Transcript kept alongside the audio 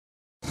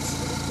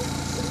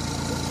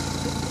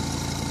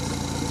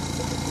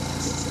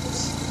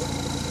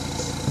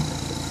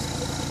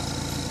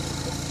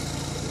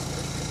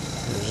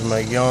is my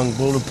young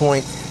Bulu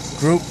Point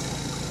group.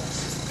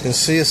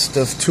 Consists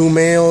of 2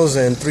 males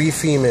and 3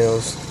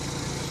 females.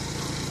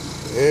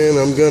 And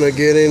I'm gonna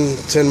get in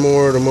 10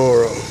 more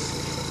tomorrow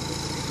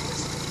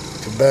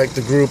to back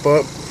the group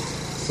up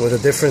with a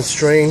different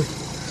strain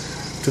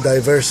to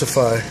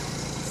diversify.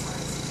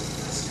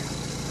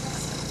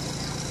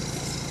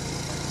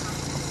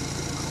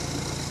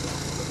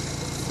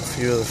 A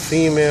few of the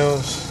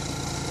females.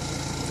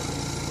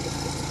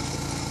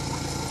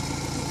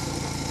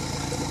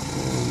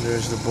 And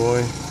there's the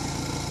boy.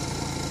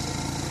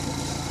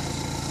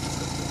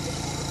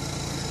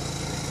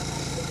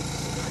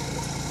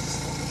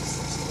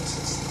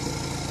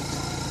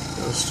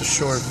 Just a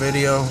short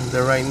video.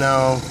 They're right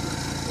now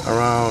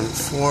around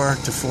 4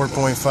 to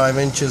 4.5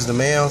 inches, the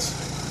males.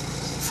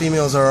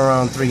 Females are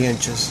around 3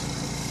 inches.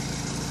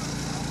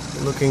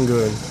 Looking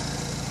good.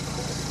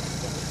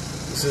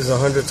 This is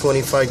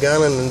 125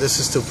 gallon, and this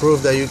is to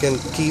prove that you can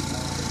keep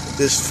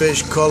this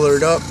fish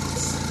colored up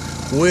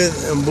with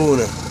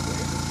mbuna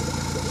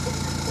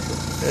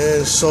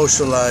and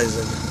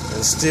socializing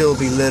and still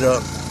be lit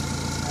up.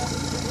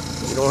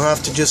 You don't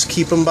have to just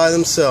keep them by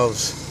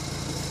themselves.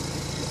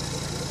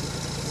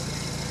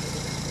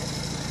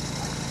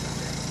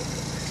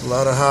 A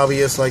lot of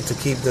hobbyists like to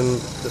keep the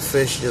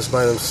fish just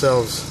by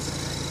themselves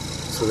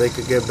so they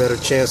could get better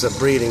chance at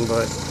breeding,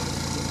 but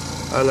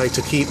I like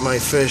to keep my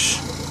fish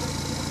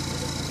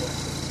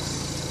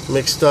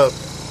mixed up,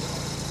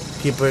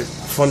 keep it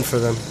fun for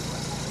them.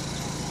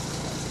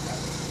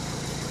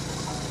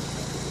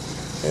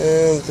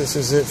 And this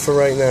is it for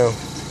right now.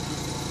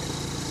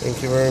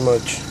 Thank you very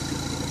much.